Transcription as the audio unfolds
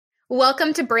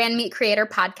Welcome to Brand Meet Creator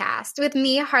Podcast with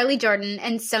me, Harley Jordan,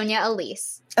 and Sonia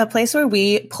Elise. A place where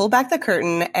we pull back the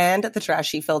curtain and the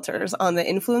trashy filters on the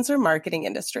influencer marketing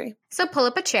industry. So pull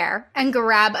up a chair and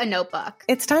grab a notebook.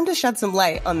 It's time to shed some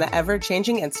light on the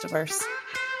ever-changing Instaverse.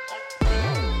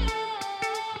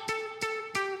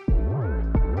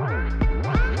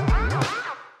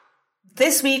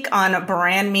 This week on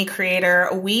Brand Me Creator,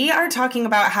 we are talking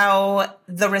about how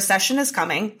the recession is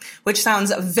coming, which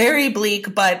sounds very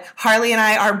bleak, but Harley and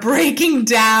I are breaking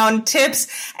down tips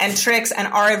and tricks and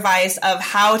our advice of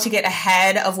how to get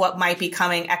ahead of what might be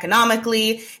coming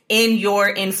economically in your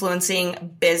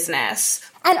influencing business.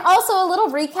 And also a little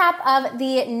recap of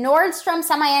the Nordstrom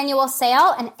semi-annual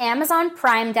sale and Amazon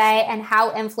Prime Day and how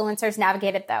influencers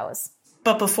navigated those.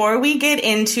 But before we get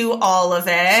into all of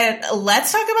it,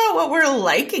 let's talk about what we're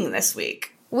liking this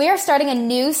week. We are starting a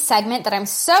new segment that I'm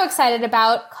so excited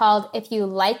about called If You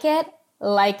Like It,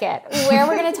 Like It, where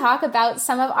we're going to talk about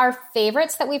some of our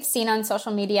favorites that we've seen on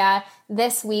social media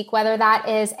this week, whether that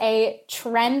is a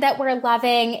trend that we're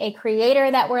loving, a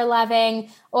creator that we're loving,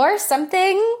 or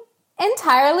something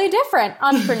entirely different,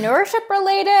 entrepreneurship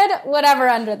related, whatever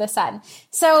under the sun.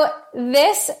 So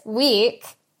this week,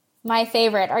 my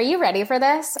favorite. Are you ready for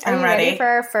this? Are you ready for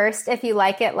our first If You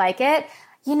Like It, Like It?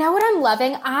 You know what I'm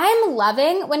loving? I'm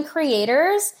loving when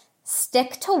creators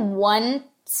stick to one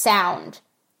sound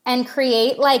and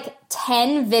create like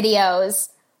 10 videos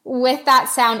with that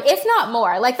sound, if not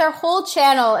more. Like their whole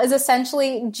channel is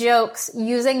essentially jokes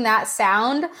using that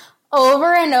sound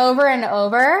over and over and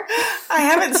over. I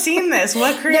haven't seen this.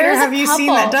 What creator have you seen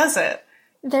that does it?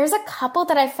 There's a couple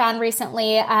that I found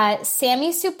recently.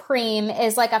 Sammy Supreme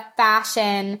is like a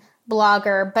fashion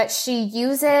blogger, but she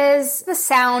uses the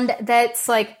sound that's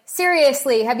like,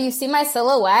 seriously, have you seen my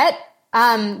silhouette?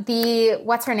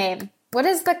 What's her name? What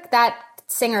is that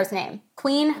singer's name?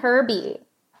 Queen Herbie.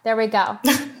 There we go.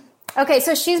 Okay,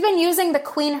 so she's been using the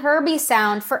Queen Herbie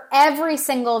sound for every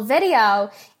single video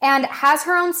and has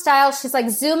her own style. She's like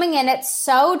zooming in. It's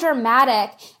so dramatic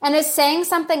and is saying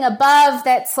something above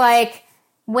that's like,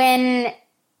 when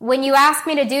you ask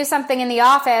me to do something in the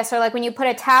office or like when you put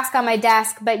a task on my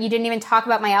desk, but you didn't even talk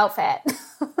about my outfit.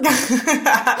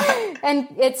 And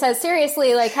it says,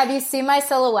 seriously, like, have you seen my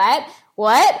silhouette?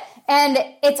 What? And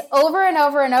it's over and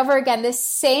over and over again, this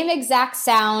same exact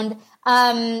sound.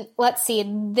 Let's see.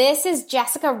 This is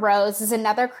Jessica Rose, is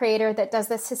another creator that does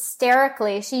this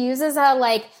hysterically. She uses a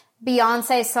like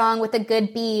Beyonce song with a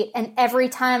good beat, and every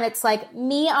time it's like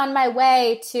me on my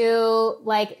way to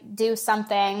like do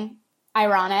something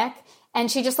ironic, and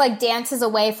she just like dances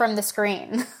away from the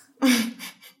screen.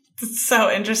 It's so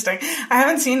interesting. I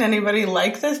haven't seen anybody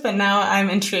like this, but now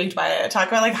I'm intrigued by it. Talk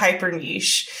about like hyper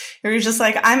niche. You're just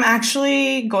like, I'm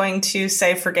actually going to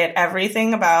say forget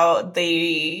everything about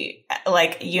the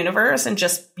like universe and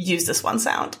just use this one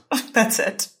sound. That's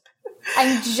it.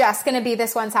 I'm just going to be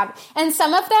this one sound. And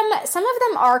some of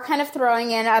them are kind of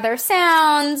throwing in other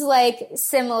sounds, like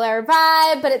similar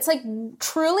vibe, but it's like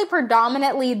truly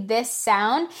predominantly this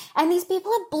sound. And these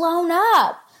people have blown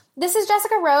up. This is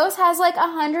Jessica Rose, has like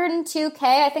 102K.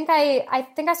 I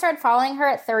think I started following her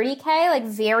at 30K, like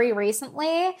very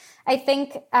recently. I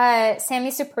think Sammy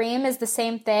Supreme is the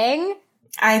same thing.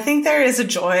 I think there is a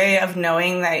joy of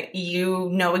knowing that you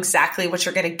know exactly what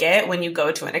you're going to get when you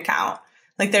go to an account.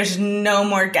 Like, there's no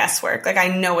more guesswork. Like, I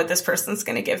know what this person's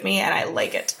going to give me, and I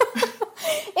like it.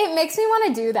 It makes me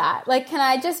want to do that. Like, can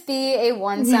I just be a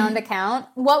one-sound account?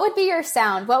 What would be your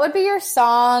sound? What would be your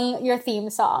song, your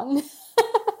theme song?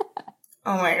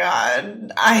 Oh, my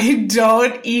God. I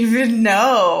don't even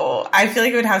know. I feel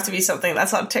like it would have to be something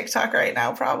that's on TikTok right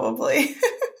now, probably.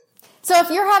 So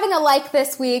if you're having a like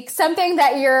this week, something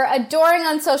that you're adoring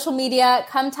on social media,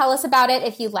 come tell us about it.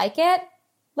 If you like it,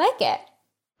 like it.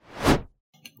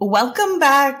 Welcome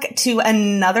back to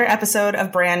another episode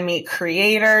of Brand Meet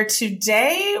Creator.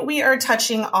 Today, we are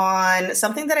touching on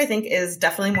something that I think is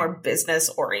definitely more business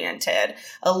oriented,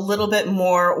 a little bit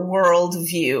more world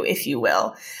view, if you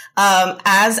will.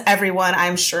 As everyone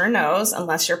I'm sure knows,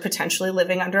 unless you're potentially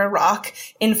living under a rock,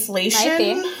 inflation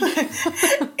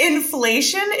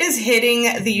is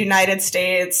hitting the United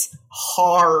States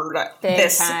hard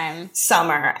this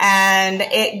summer. And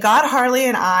it got Harley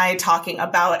and I talking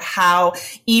about how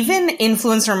even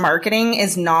influencer marketing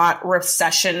is not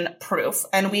recession proof.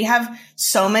 And we have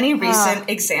so many recent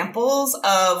examples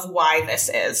of why this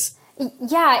is.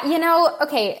 Yeah, you know,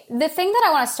 okay, the thing that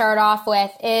I want to start off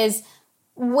with is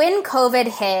when COVID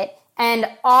hit and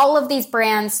all of these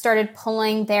brands started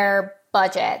pulling their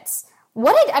budgets,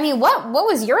 what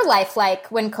was your life like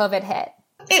when COVID hit?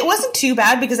 It wasn't too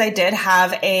bad because I did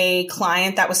have a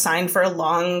client that was signed for a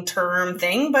long-term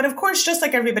thing. But of course, just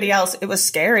like everybody else, it was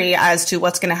scary as to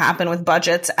what's going to happen with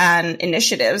budgets and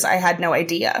initiatives. I had no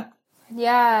idea.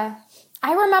 Yeah.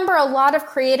 I remember a lot of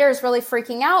creators really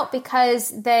freaking out because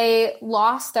they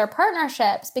lost their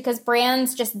partnerships because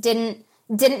brands just didn't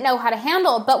know how to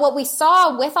handle. But what we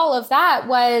saw with all of that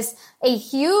was a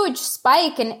huge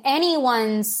spike in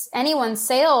anyone's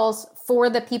sales for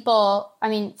the people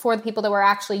that were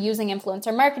actually using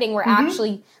influencer marketing, were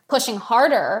actually pushing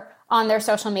harder on their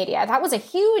social media. That was a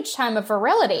huge time of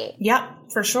virility. Yeah,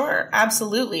 for sure.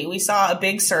 Absolutely. We saw a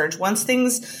big surge. Once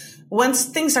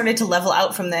things started to level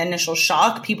out from the initial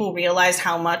shock, people realized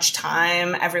how much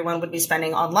time everyone would be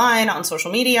spending online, on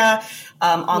social media,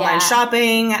 online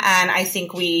shopping. And I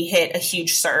think we hit a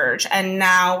huge surge. And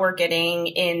now we're getting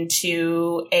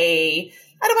into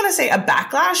I don't want to say a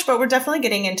backlash, but we're definitely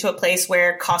getting into a place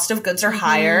where cost of goods are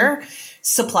higher.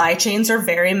 Supply chains are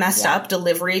very messed up.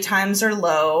 Delivery times are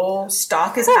low.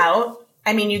 Stock is out.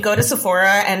 I mean, you go to Sephora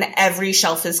and every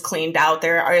shelf is cleaned out.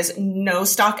 There is no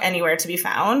stock anywhere to be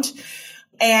found.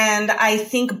 And I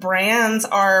think brands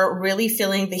are really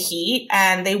feeling the heat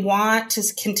and they want to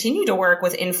continue to work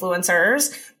with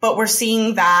influencers, but we're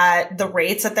seeing that the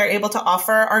rates that they're able to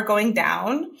offer are going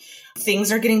down.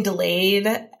 Things are getting delayed.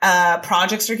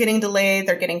 Projects are getting delayed.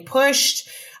 They're getting pushed.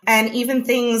 And even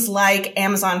things like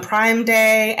Amazon Prime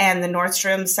Day and the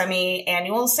Nordstrom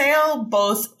semi-annual sale,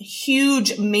 both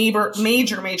huge, major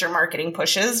marketing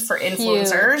pushes for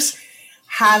influencers,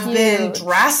 have been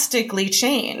drastically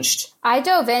changed. I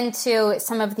dove into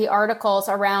some of the articles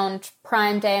around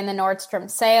Prime Day and the Nordstrom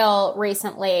sale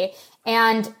recently,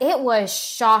 and it was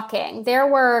shocking. There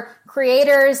were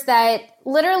creators that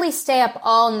literally stay up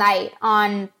all night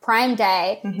on Prime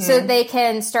Day so they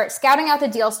can start scouting out the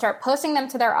deals, start posting them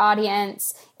to their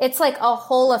audience. It's like a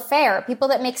whole affair. People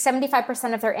that make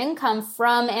 75% of their income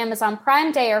from Amazon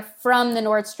Prime Day or from the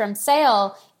Nordstrom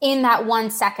sale in that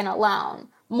 1 second alone.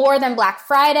 More than Black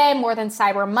Friday, more than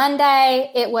Cyber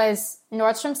Monday. It was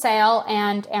Nordstrom sale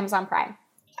and Amazon Prime.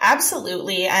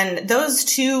 Absolutely. And those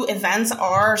two events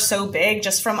are so big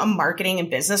just from a marketing and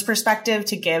business perspective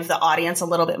to give the audience a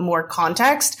little bit more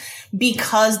context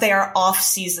because they are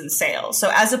off-season sales.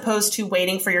 So as opposed to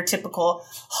waiting for your typical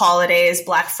holidays,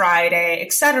 Black Friday,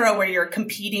 etc., where you're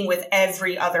competing with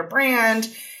every other brand,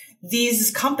 these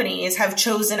companies have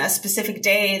chosen a specific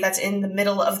day that's in the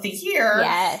middle of the year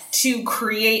to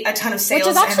create a ton of sales. Which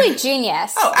is actually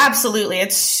genius. Oh, absolutely.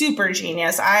 It's super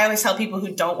genius. I always tell people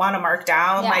who don't want to mark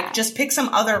down, like, just pick some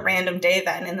other random day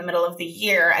then in the middle of the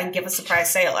year and give a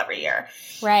surprise sale every year.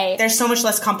 Right. There's so much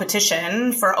less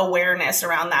competition for awareness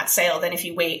around that sale than if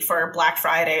you wait for Black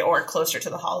Friday or closer to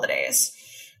the holidays.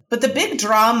 But the big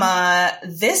drama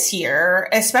this year,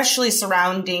 especially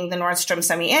surrounding the Nordstrom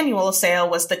semi-annual sale,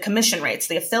 was the commission rates,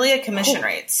 the affiliate commission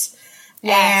rates.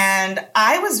 Yes. And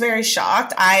I was very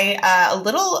shocked. A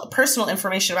little personal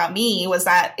information about me was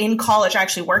that in college, I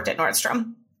actually worked at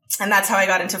Nordstrom. And that's how I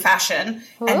got into fashion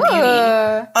and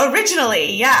beauty.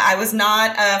 Originally, I was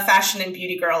not a fashion and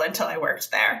beauty girl until I worked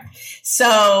there. So,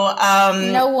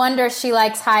 no wonder she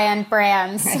likes high-end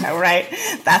brands. I know, right?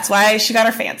 That's why she got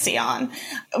her fancy on.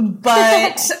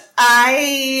 But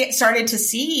I started to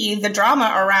see the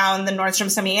drama around the Nordstrom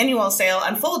semi-annual sale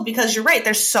unfold because you're right.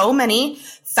 There's so many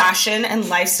fashion and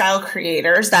lifestyle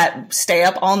creators that stay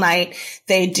up all night.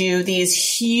 They do these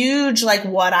huge, like,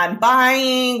 what I'm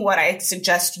buying, what I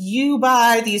suggest you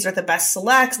buy. These are the best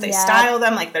selects. They style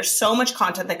them. Like, there's so much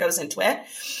content that goes into it.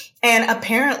 And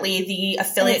apparently the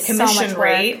affiliate commission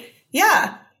rate,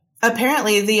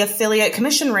 apparently the affiliate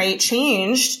commission rate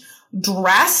changed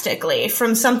drastically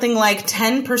from something like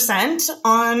 10%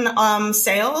 on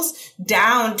sales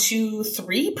down to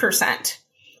 3%.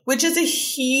 Which is a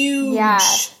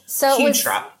huge, huge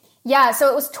drop. Yeah, so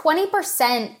it was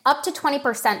 20%, up to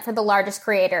 20% for the largest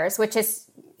creators, which is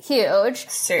huge.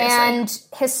 Seriously. And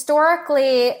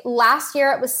historically, last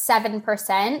year it was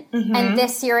 7%, and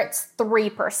this year it's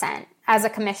 3% as a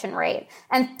commission rate.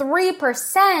 And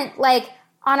 3%, like,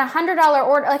 on a $100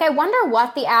 order, like, I wonder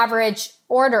what the average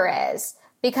order is.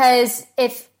 Because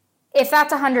if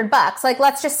that's $100, like,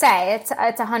 let's just say it's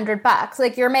 $100,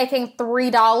 like, you're making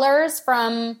 $3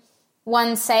 from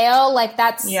one sale, like,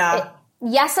 that's,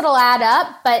 yes, it'll add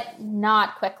up, but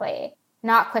not quickly.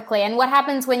 And what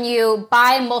happens when you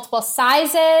buy multiple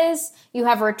sizes, you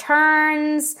have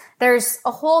returns, there's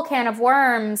a whole can of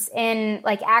worms in,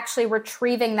 like, actually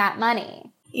retrieving that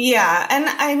money. Yeah. And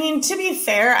I mean, to be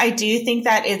fair, I do think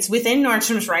that it's within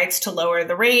Nordstrom's rights to lower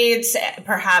the rates.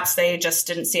 Perhaps they just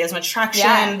didn't see as much traction.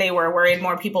 Yeah. They were worried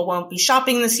more people won't be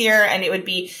shopping this year, and it would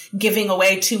be giving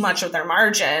away too much of their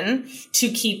margin to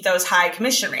keep those high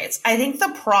commission rates. I think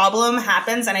the problem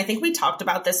happens, and I think we talked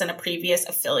about this in a previous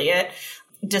affiliate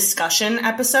discussion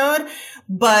episode,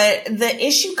 but the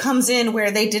issue comes in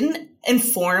where they didn't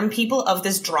inform people of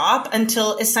this drop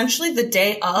until essentially the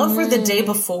day of or the day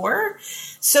before.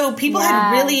 So people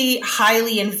had really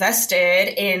highly invested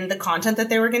in the content that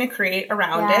they were going to create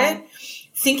around it,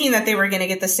 thinking that they were going to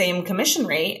get the same commission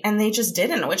rate, and they just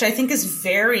didn't, which I think is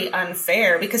very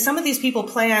unfair because some of these people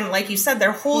plan, like you said,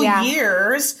 their whole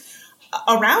years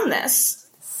around this.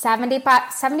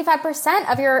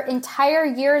 75% of your entire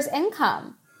year's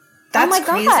income. That's oh my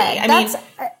crazy.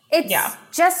 God. It's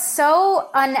just so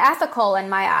unethical in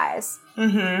my eyes.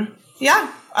 Mm-hmm.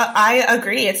 Yeah, I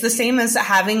agree. It's the same as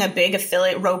having a big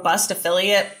robust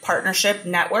affiliate partnership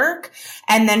network,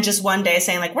 and then just one day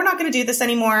saying like, we're not going to do this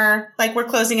anymore. Like, we're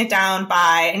closing it down.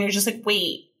 Bye. And you're just like,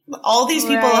 wait. All these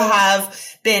people have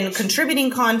been contributing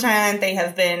content. They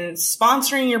have been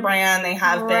sponsoring your brand. They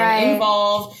have been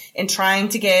involved in trying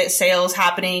to get sales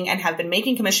happening and have been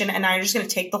making commission. And now you're just going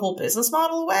to take the whole business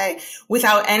model away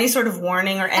without any sort of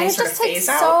warning or any sort of phase out. It just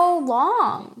takes so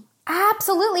long.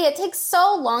 Absolutely. It takes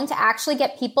so long to actually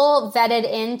get people vetted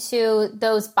into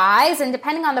those buys. And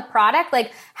depending on the product,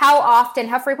 like how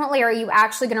frequently are you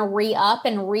actually going to re-up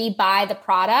and re-buy the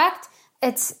product?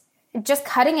 It's just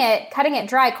cutting it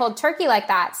dry, cold turkey like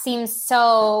that seems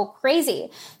so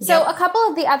crazy. So a couple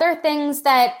of the other things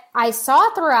that I saw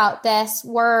throughout this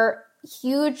were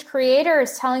huge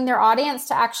creators telling their audience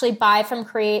to actually buy from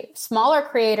smaller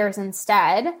creators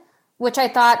instead, which I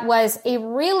thought was a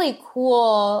really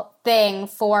cool thing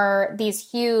for these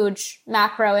huge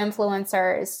macro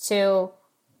influencers to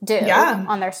do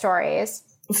on their stories.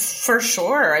 For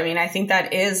sure. I mean, I think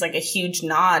that is like a huge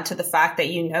nod to the fact that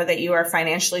you know that you are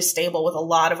financially stable with a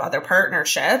lot of other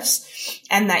partnerships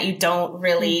and that you don't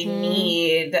really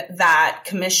need that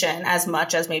commission as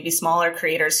much as maybe smaller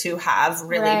creators who have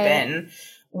really been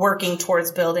working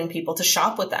towards building people to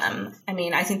shop with them. I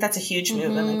mean, I think that's a huge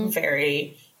move and like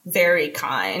very, very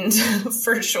kind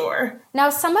for sure. Now,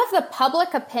 some of the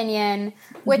public opinion,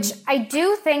 which I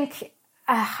do think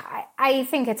I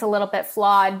think it's a little bit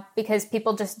flawed because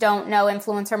people just don't know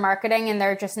influencer marketing and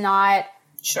they're just not.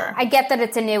 Sure. I get that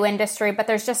it's a new industry, but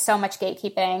there's just so much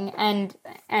gatekeeping. And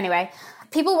anyway,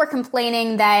 people were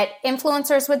complaining that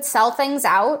influencers would sell things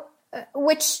out,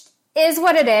 which is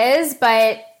what it is.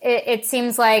 But it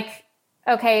seems like,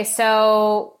 okay,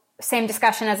 so same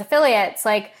discussion as affiliates.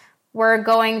 Like, we're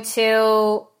going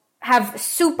to have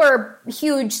super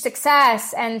huge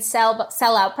success and sell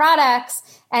out products.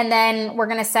 And then we're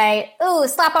going to say, ooh,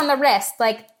 slap on the wrist.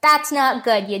 Like, that's not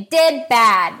good. You did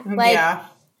bad. Like,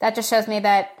 that just shows me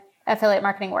that affiliate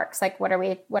marketing works. Like, what are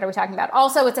we talking about?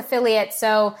 Also, it's affiliate.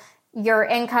 So your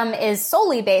income is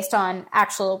solely based on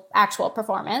actual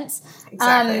performance.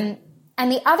 Exactly.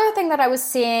 And the other thing that I was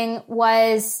seeing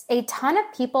was a ton of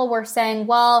people were saying,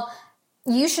 well,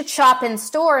 you should shop in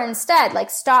store instead. Like,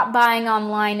 stop buying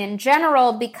online in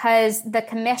general because the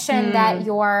commission that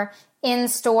your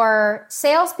in-store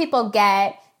salespeople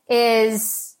get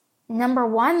is, number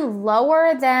one,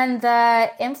 lower than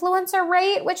the influencer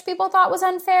rate, which people thought was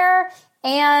unfair.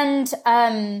 And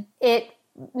it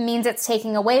means it's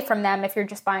taking away from them if you're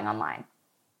just buying online.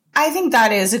 I think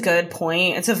that is a good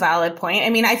point. It's a valid point. I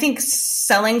mean, I think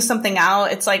selling something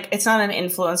out, it's like, it's not an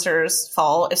influencer's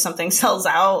fault if something sells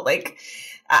out. Like,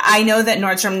 I know that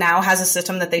Nordstrom now has a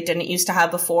system that they didn't used to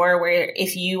have before, where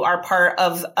if you are part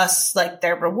of like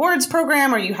their rewards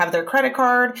program or you have their credit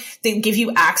card, they give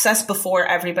you access before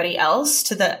everybody else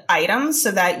to the items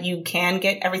so that you can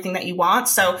get everything that you want.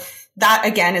 So that,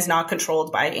 again, is not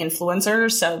controlled by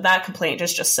influencers. So that complaint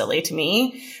is just silly to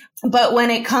me. But when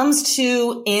it comes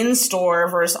to in-store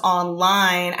versus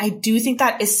online, I do think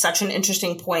that is such an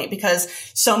interesting point because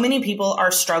so many people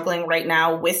are struggling right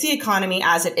now with the economy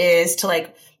as it is to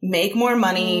like make more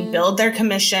money, build their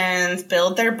commissions,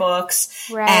 build their books.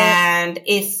 Right. And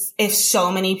if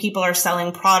so many people are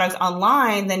selling product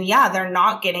online, then they're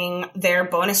not getting their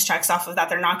bonus checks off of that.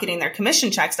 They're not getting their commission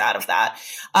checks out of that.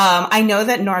 I know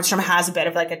that Nordstrom has a bit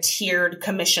of like a tiered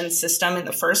commission system in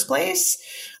the first place.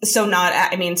 So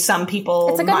some people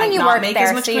it's a good might thing you not work make there,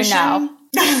 as much so commission. you know.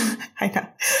 I know.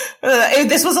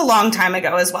 This was a long time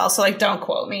ago as well, so like don't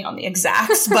quote me on the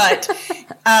exacts, but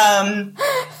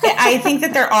I think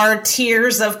that there are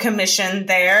tiers of commission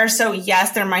there. So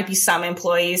yes, there might be some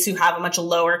employees who have a much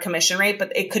lower commission rate,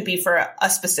 but it could be for a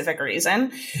specific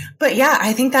reason. But yeah,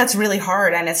 I think that's really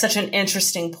hard, and it's such an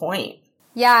interesting point.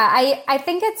 Yeah, I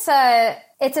think it's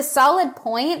a solid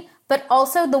point, but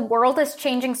also the world is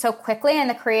changing so quickly, and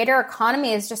the creator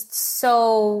economy is just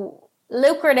so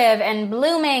lucrative and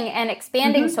blooming and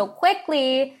expanding so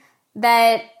quickly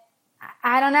that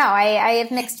I don't know. I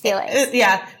have mixed feelings.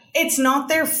 Yeah. It's not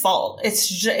their fault.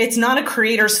 It's not a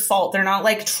creator's fault. They're not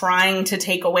like trying to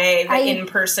take away the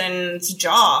in-person's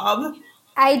job.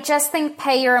 I just think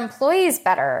pay your employees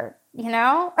better, you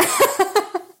know?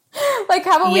 Like,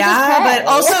 how about we just pay? But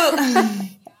also,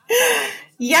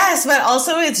 yes, but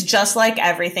also it's just like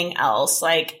everything else.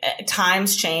 Like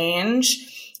times change.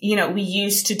 You know, we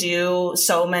used to do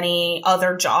so many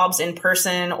other jobs in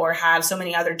person or have so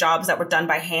many other jobs that were done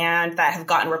by hand that have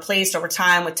gotten replaced over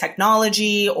time with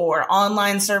technology or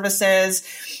online services.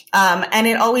 And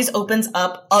it always opens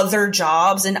up other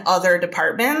jobs in other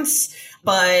departments.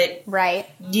 But,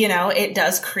 you know, it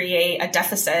does create a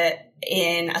deficit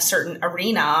in a certain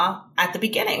arena at the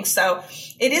beginning. So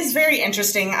it is very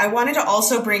interesting. I wanted to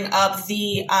also bring up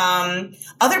the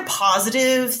other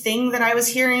positive thing that I was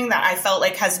hearing that I felt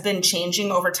like has been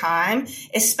changing over time,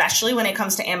 especially when it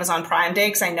comes to Amazon Prime Day,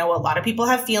 because I know a lot of people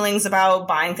have feelings about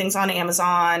buying things on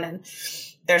Amazon, and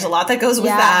there's a lot that goes with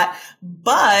that.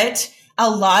 But a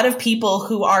lot of people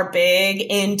who are big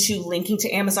into linking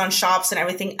to Amazon shops and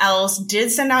everything else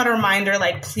did send out a reminder,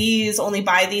 like, please only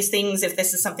buy these things if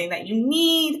this is something that you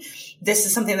need. This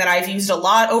is something that I've used a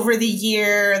lot over the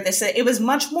year. It was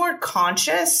much more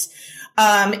conscious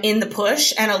in the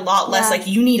push, and a lot less like,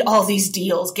 you need all these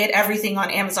deals, get everything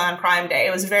on Amazon Prime Day.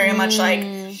 It was very much like,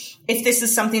 if this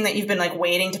is something that you've been like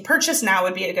waiting to purchase, now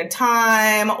would be a good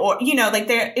time. Or, you know, like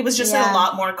it was just like a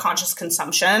lot more conscious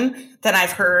consumption than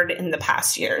I've heard in the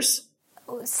past years.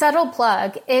 Subtle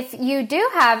plug. If you do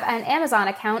have an Amazon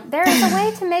account, there is a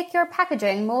way to make your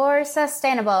packaging more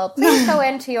sustainable. Please go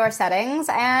into your settings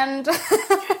and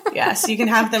yes, you can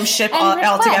have them ship all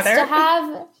together. To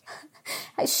have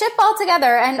ship all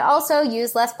together and also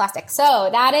use less plastic. So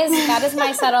that is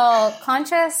my subtle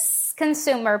conscious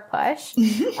consumer push.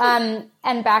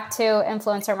 And back to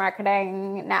influencer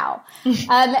marketing now.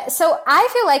 So I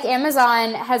feel like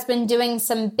Amazon has been doing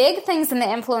some big things in the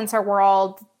influencer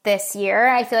world this year.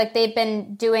 I feel like they've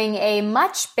been doing a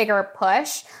much bigger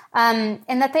push, in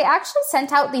that they actually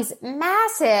sent out these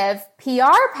massive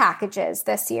PR packages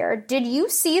this year. Did you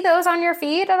see those on your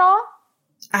feed at all?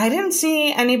 I didn't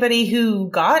see anybody who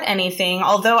got anything,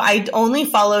 although I only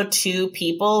follow 2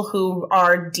 people who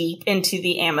are deep into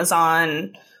the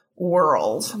Amazon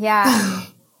world. Yeah.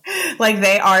 Like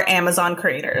they are Amazon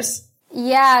creators.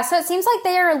 Yeah. So it seems like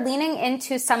they are leaning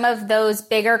into some of those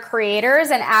bigger creators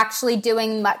and actually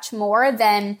doing much more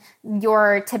than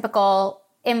your typical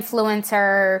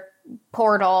influencer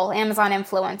portal, Amazon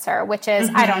influencer, which is,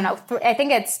 I don't know, I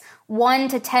think it's 1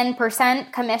 to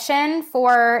 10% commission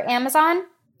for Amazon.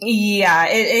 Yeah,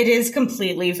 it is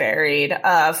completely varied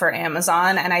for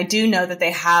Amazon. And I do know that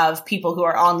they have people who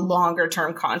are on longer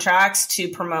term contracts to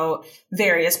promote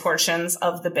various portions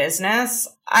of the business.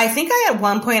 I think at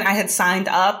one point I had signed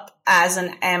up as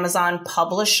an Amazon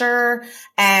publisher,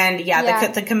 and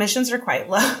the commissions are quite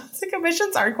low. The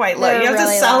commissions are quite low. You have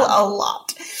really to sell a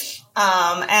lot.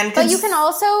 But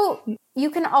you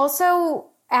can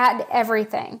also add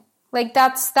everything. Like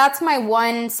that's my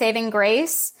one saving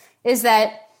grace, is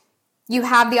that you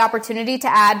have the opportunity to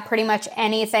add pretty much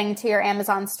anything to your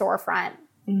Amazon storefront.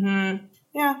 Mm-hmm.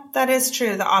 Yeah, that is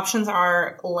true. The options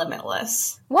are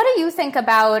limitless. What do you think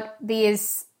about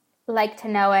these like to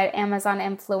know it Amazon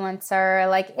influencer?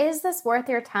 Like, is this worth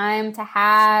your time to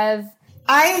have?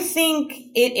 I think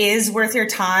it is worth your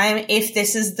time if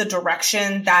this is the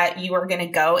direction that you are going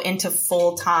to go into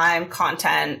full-time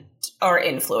content or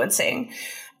influencing.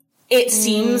 It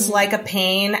seems like a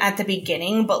pain at the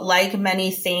beginning, but like many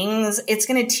things, it's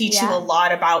going to teach you a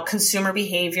lot about consumer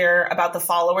behavior, about the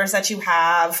followers that you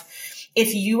have.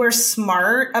 If you are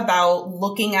smart about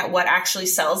looking at what actually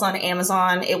sells on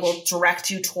Amazon, it will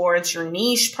direct you towards your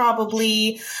niche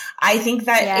probably. I think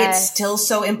that it's still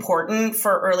so important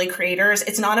for early creators.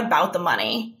 It's not about the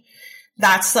money.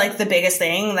 That's like the biggest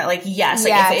thing that like,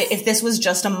 if this was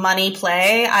just a money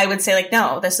play, I would say like,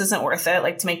 no, this isn't worth it.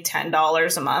 Like to make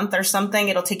 $10 a month or something,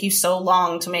 it'll take you so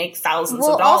long to make thousands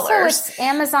of dollars. Also it's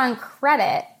Amazon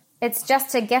credit. It's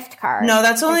just a gift card. No,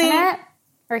 that's only, isn't it?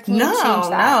 Or can you change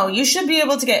that? No, you should be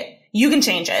able to get, You can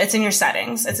change it. It's in your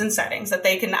settings. It's in settings that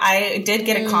they can. I did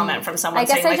get a comment from someone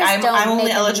saying like, I'm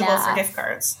only eligible for gift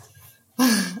cards.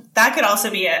 That could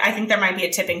also be it. I think there might be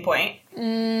a tipping point.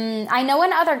 I know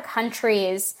in other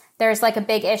countries, there's like a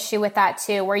big issue with that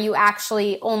too, where you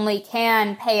actually only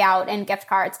can pay out in gift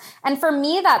cards. And for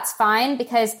me, that's fine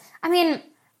because, I mean,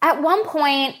 at one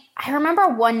point, I remember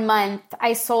one month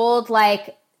I sold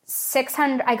like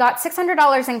I got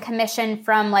 $600 in commission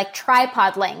from like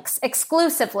tripod links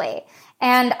exclusively.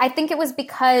 And I think it was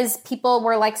because people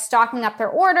were like stocking up their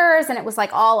orders and it was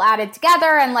like all added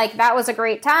together and like that was a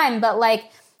great time. But like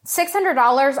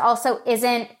 $600 also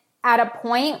isn't at a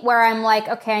point where I'm like,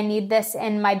 okay, I need this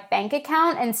in my bank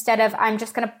account instead of I'm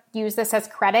just going to use this as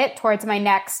credit towards my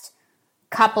next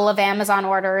couple of Amazon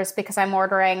orders because I'm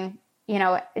ordering, you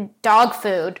know, dog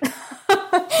food in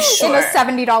a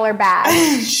 $70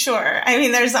 bag. Sure. I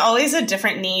mean, there's always a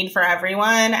different need for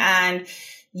everyone. And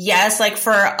yes, like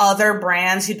for other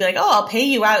brands who'd be like, oh, I'll pay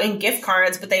you out in gift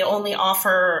cards, but they only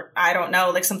offer, I don't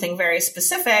know, like something very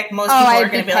specific. Most people are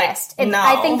going to be like, no.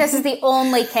 I think this is the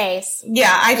only case.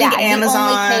 Yeah, I think Amazon.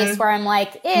 The only case where I'm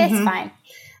like, it's fine.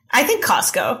 I think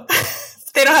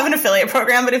Costco. They don't have an affiliate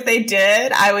program, but if they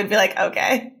did, I would be like,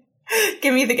 okay,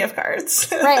 give me the gift cards.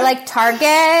 Right, like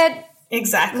Target.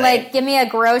 Exactly. Like, give me a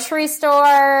grocery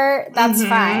store. That's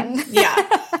fine. Yeah.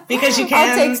 Because you can.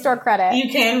 I'll take store credit. You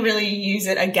can really use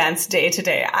it against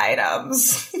day-to-day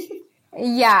items.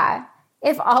 Yeah.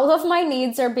 If all of my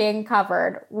needs are being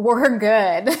covered, we're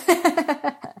good.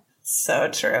 So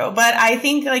true. But I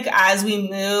think like as we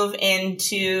move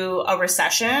into a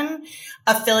recession,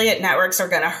 affiliate networks are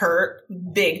going to hurt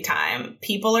big time.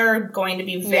 People are going to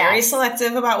be very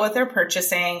selective about what they're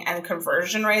purchasing and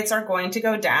conversion rates are going to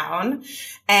go down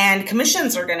and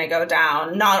commissions are going to go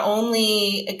down. Not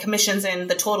only commissions in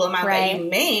the total amount that you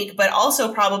make, but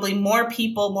also probably more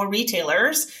people, more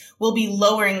retailers will be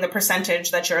lowering the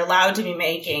percentage that you're allowed to be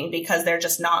making because they're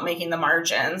just not making the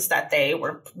margins that they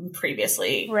were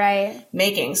previously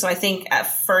making. So I think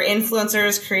for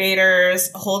influencers, creators,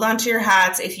 hold on to your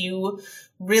hats. If you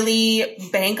really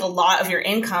bank a lot of your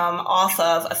income off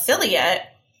of affiliate,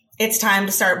 it's time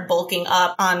to start bulking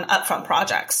up on upfront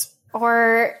projects.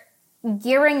 Or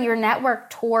gearing your network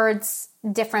towards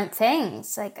different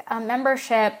things like a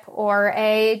membership or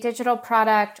a digital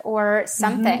product or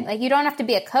something. Like you don't have to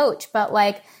be a coach, but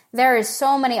like there is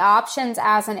so many options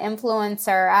as an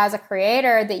influencer, as a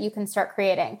creator that you can start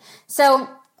creating. So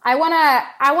I want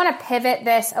to pivot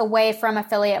this away from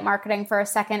affiliate marketing for a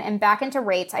second and back into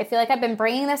rates. I feel like I've been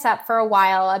bringing this up for a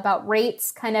while about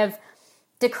rates kind of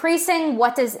decreasing.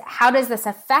 How does this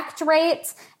affect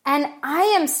rates? And I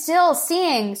am still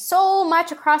seeing so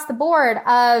much across the board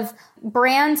of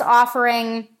brands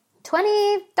offering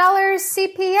 $20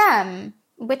 CPM,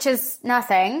 which is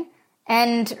nothing,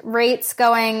 and rates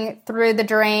going through the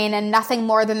drain and nothing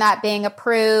more than that being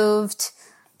approved.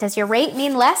 Does your rate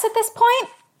mean less at this point?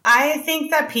 I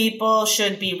think that people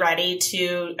should be ready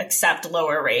to accept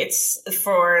lower rates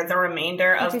for the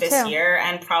remainder of this year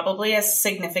and probably a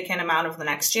significant amount of the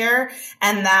next year.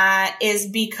 And that is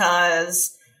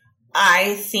because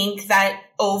I think that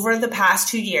over the past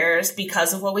 2 years,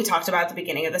 because of what we talked about at the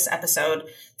beginning of this episode,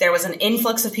 there was an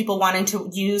influx of people wanting to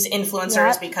use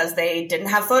influencers because they didn't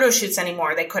have photo shoots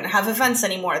anymore. They couldn't have events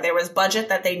anymore. There was budget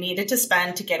that they needed to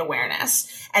spend to get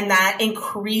awareness. And that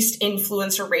increased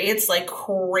influencer rates like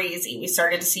crazy. We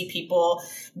started to see people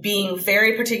being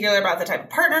very particular about the type of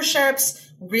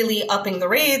partnerships, really upping the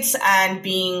rates and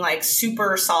being like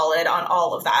super solid on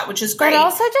all of that, which is great. But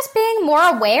also just being more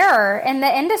aware in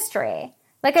the industry.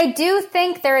 Like I do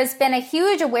think there has been a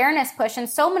huge awareness push and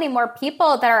so many more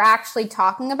people that are actually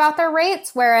talking about their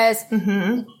rates. Whereas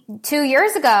 2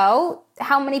 years ago,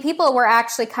 how many people were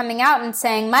actually coming out and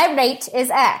saying, my rate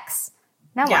is X?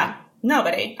 No one.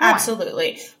 Nobody.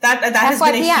 Absolutely. That has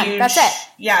been a huge, that's it.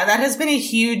 Yeah, that has been a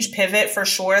huge pivot for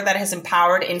sure that has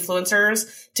empowered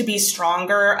influencers to be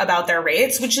stronger about their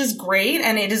rates, which is great.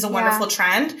 And it is a wonderful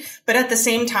trend. But at the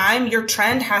same time, your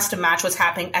trend has to match what's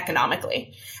happening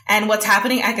economically. And what's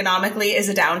happening economically is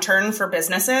a downturn for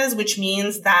businesses, which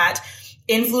means that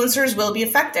influencers will be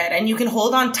affected. And you can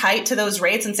hold on tight to those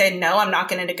rates and say, no, I'm not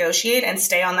going to negotiate and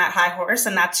stay on that high horse.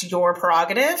 And that's your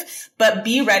prerogative. But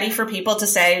be ready for people to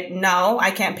say, no,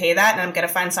 I can't pay that. And I'm going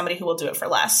to find somebody who will do it for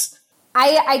less.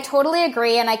 I totally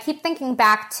agree. And I keep thinking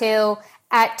back to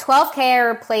at $12K, I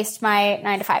replaced my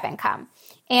 9-to-5 income.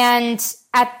 And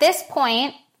at this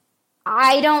point,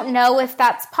 I don't know if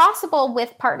that's possible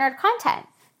with partnered content.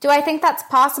 Do I think that's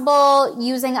possible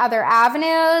using other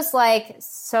avenues like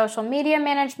social media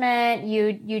management,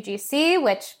 UGC,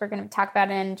 which we're going to talk about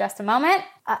in just a moment,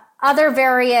 other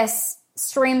various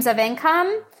streams of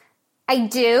income? I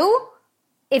do.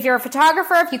 If you're a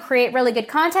photographer, if you create really good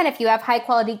content, if you have high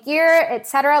quality gear,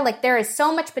 etc., like there is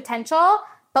so much potential.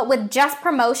 But with just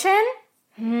promotion,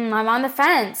 I'm on the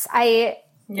fence.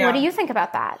 What do you think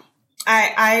about that?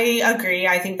 I agree.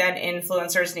 I think that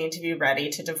influencers need to be ready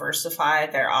to diversify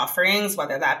their offerings,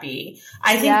 whether that be,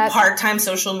 I think, part-time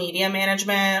social media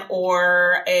management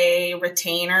or a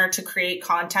retainer to create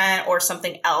content or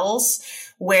something else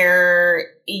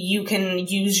where you can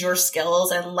use your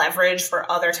skills and leverage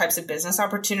for other types of business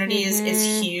opportunities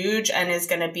is huge and is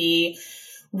going to be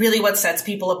really what sets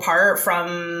people apart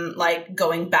from like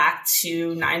going back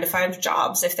to 9-to-5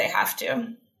 jobs if they have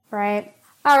to. Right.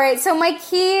 All right. So my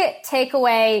key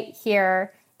takeaway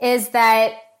here is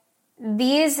that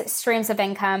these streams of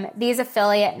income, these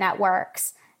affiliate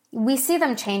networks, we see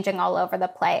them changing all over the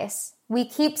place. We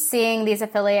keep seeing these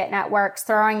affiliate networks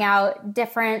throwing out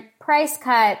different price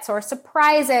cuts or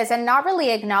surprises and not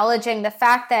really acknowledging the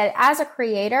fact that as a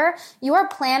creator, you are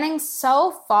planning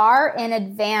so far in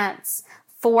advance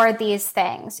for these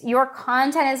things. Your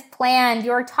content is planned.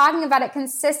 You're talking about it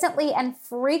consistently and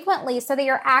frequently so that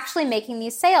you're actually making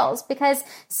these sales, because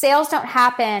sales don't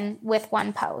happen with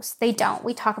one post. They don't.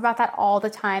 We talk about that all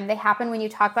the time. They happen when you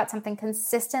talk about something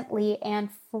consistently and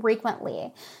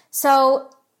frequently. So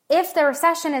if the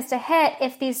recession is to hit,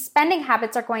 if these spending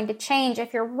habits are going to change,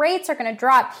 if your rates are going to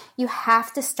drop, you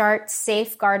have to start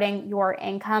safeguarding your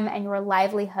income and your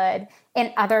livelihood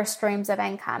in other streams of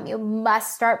income. You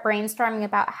must start brainstorming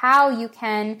about how you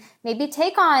can maybe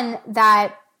take on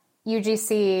that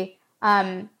UGC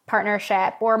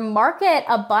partnership or market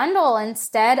a bundle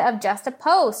instead of just a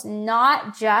post,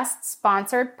 not just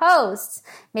sponsored posts.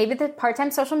 Maybe the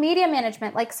part-time social media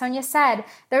management, like Sonia said,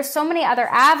 there's so many other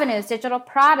avenues, digital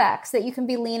products that you can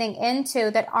be leaning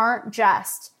into that aren't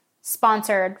just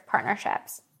sponsored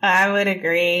partnerships. I would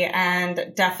agree.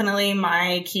 And definitely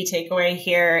my key takeaway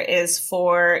here is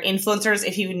for influencers,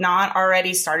 if you've not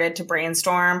already started to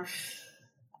brainstorm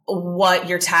what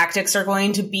your tactics are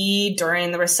going to be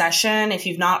during the recession, if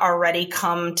you've not already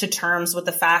come to terms with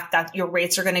the fact that your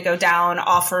rates are going to go down,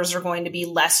 offers are going to be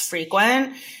less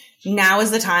frequent, now is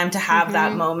the time to have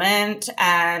that moment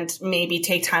and maybe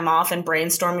take time off and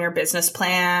brainstorm your business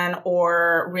plan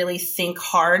or really think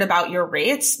hard about your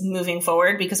rates moving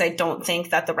forward, because I don't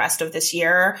think that the rest of this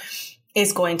year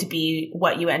is going to be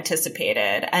what you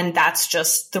anticipated. And that's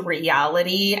just the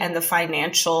reality and the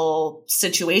financial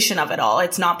situation of it all.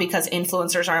 It's not because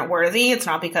influencers aren't worthy. It's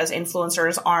not because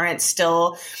influencers aren't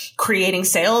still creating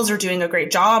sales or doing a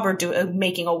great job or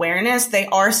making awareness. They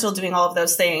are still doing all of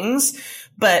those things.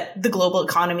 But the global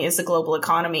economy is the global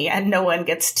economy, and no one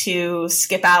gets to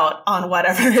skip out on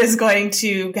whatever is going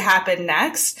to happen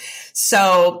next.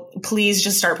 So please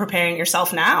just start preparing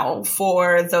yourself now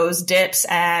for those dips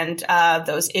and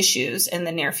those issues in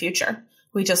the near future.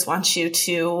 We just want you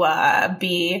to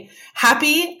be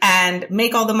happy and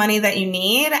make all the money that you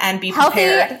need and be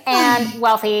prepared. Healthy and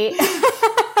wealthy.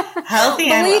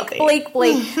 Healthy and wealthy.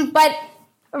 Bleak. But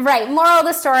right. Moral of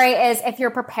the story is if you're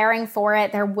preparing for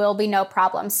it, there will be no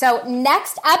problem. So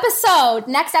next episode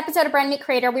of Brand Meet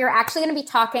Creator, we are actually going to be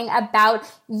talking about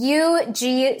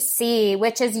UGC,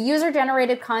 which is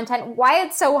user-generated content, why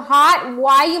it's so hot,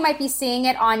 why you might be seeing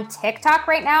it on TikTok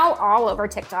right now, all over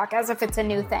TikTok, as if it's a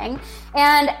new thing,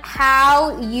 and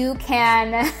how you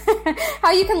can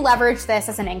leverage this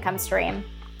as an income stream.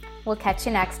 We'll catch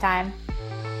you next time.